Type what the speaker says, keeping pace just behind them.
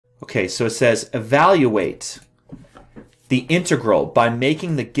Okay, so it says evaluate the integral by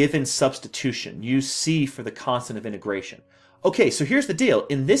making the given substitution. Use C for the constant of integration. Okay, so here's the deal.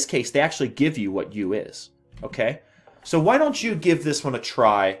 In this case, they actually give you what u is. Okay, so why don't you give this one a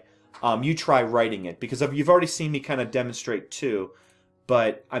try? You try writing it, because you've already seen me kind of demonstrate too.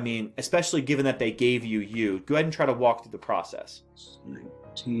 But, I mean, especially given that they gave you u, go ahead and try to walk through the process.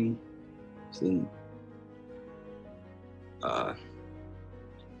 19, then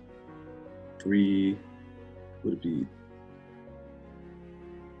 3 would be...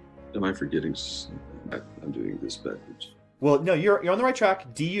 Am I forgetting something? I'm doing this backwards. Well, no, you're on the right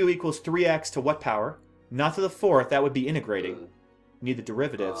track. du equals 3x to what power? Not to the fourth. That would be integrating. You need the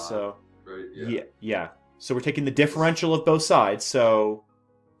derivative, so... Right, yeah. So we're taking the differential of both sides, so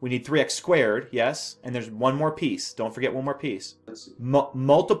we need 3x squared, yes, and there's one more piece. Don't forget one more piece.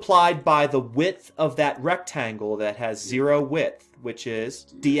 Multiplied by the width of that rectangle that has 0 width, which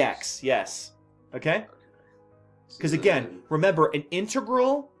is dx, yes. Okay? Because again, remember, an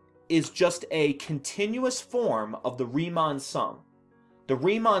integral is just a continuous form of the Riemann sum. The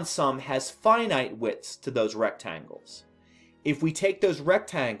Riemann sum has finite widths to those rectangles. If we take those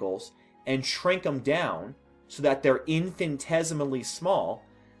rectangles and shrink them down so that they're infinitesimally small,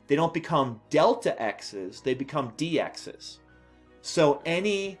 they don't become delta x's, they become dx's. So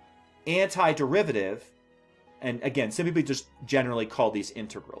any antiderivative, and again, some people just generally call these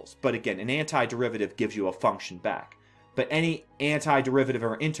integrals, but again, an antiderivative gives you a function back. But any antiderivative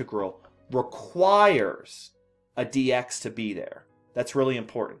or integral requires a dx to be there. That's really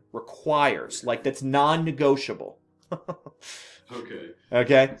important. Requires, like that's non-negotiable. Okay.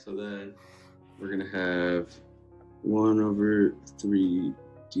 Okay? So then we're going to have 1 over 3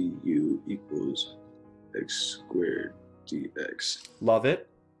 du equals x squared dx. Love it.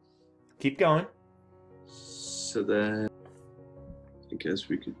 Keep going. So then I guess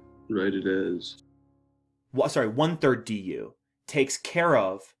we could write it as... Well, sorry, 1/3 du takes care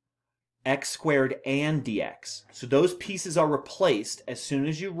of x squared and dx. So those pieces are replaced as soon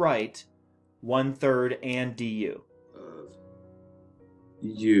as you write 1/3 and du. Of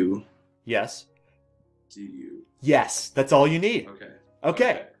u. Yes. Du. Yes, that's all you need.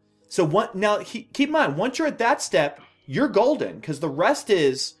 Okay. So now keep in mind, once you're at that step, you're golden, because the rest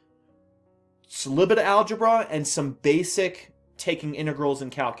is a little bit of algebra and some basic taking integrals in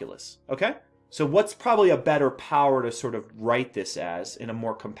calculus. Okay? So what's probably a better power to sort of write this as in a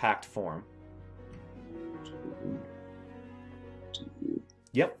more compact form?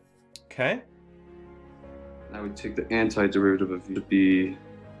 Yep. Okay. Now we take the antiderivative of u to be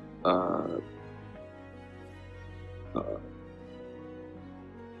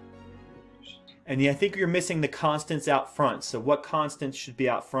and I think you're missing the constants out front. So what constants should be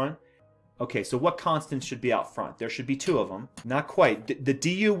out front? Okay, so what constants should be out front? There should be 2 of them. Not quite. The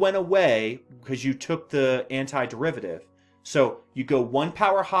du went away because you took the antiderivative. So you go 1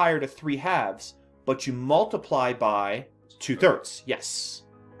 power higher to 3/2, but you multiply by 2/3. Yes.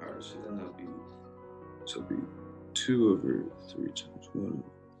 Alright, so then that'll be 2 over 3 times 1 over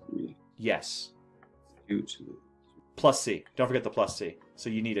 3. Yes. U to the... Plus c. Don't forget the plus c.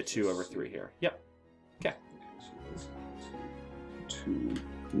 So you need a 2 over 3 here. Yep. Okay. So that's 2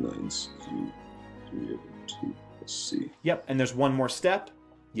 minus u 3 over 2 plus c. Yep, and there's one more step.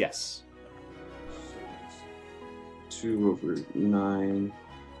 Yes. 2 over 9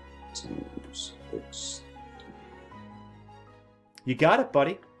 times x. You got it,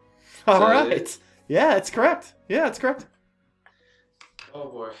 buddy. All right. It? Yeah, it's correct. Yeah, it's correct. Oh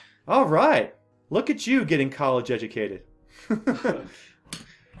boy. All right. Look at you getting college educated.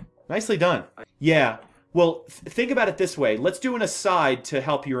 Nicely done. Yeah. Well, think about it this way. Let's do an aside to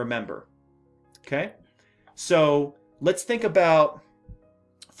help you remember. Okay? So let's think about,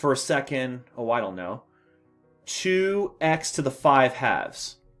 for a second, I don't know, 2x to the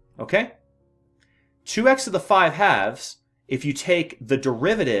 5/2. Okay? 2x to the 5/2, if you take the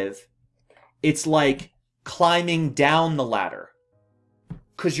derivative, it's like climbing down the ladder.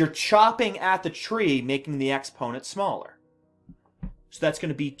 Because you're chopping at the tree, making the exponent smaller. So that's going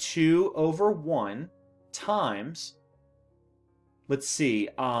to be 2 over 1 times, let's see,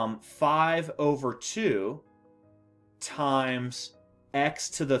 5 over 2 times x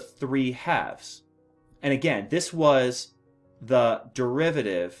to the 3/2. And again, this was the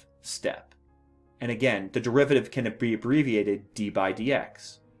derivative step. And again, the derivative can be abbreviated d by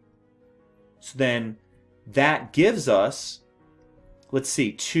dx. So then that gives us, let's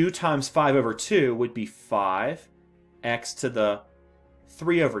see, 2 times 5 over 2 would be 5 x to the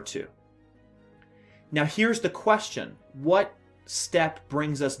 3 over 2. Now here's the question. What step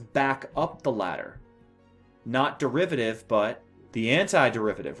brings us back up the ladder? Not derivative, but The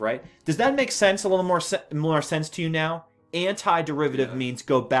antiderivative, right? Does that make sense? A little more sense to you now? Antiderivative means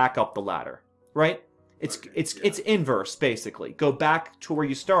go back up the ladder, right? It's inverse, basically. Go back to where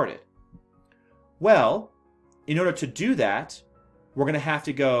you started. Well, in order to do that, we're going to have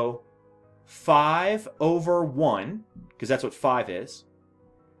to go 5 over 1, because that's what 5 is.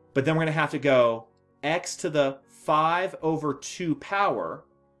 But then we're going to have to go x to the 5 over 2 power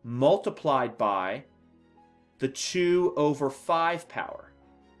multiplied by the 2 over 5 power.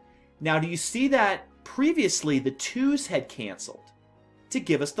 Now, do you see that previously the 2's had canceled to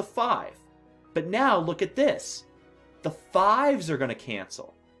give us the 5? But now look at this. The 5's are going to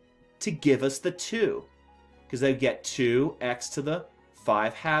cancel to give us the 2, because they get 2x to the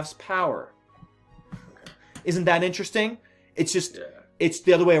 5 halves power. Isn't that interesting? It's just, it's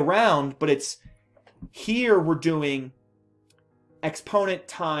the other way around, but it's, here we're doing exponent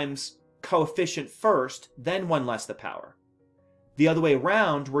times coefficient first, then 1 less the power. The other way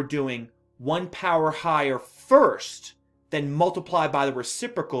around, we're doing 1 power higher first, then multiply by the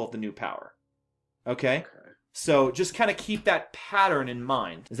reciprocal of the new power. Okay? So just kind of keep that pattern in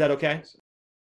mind. Is that okay?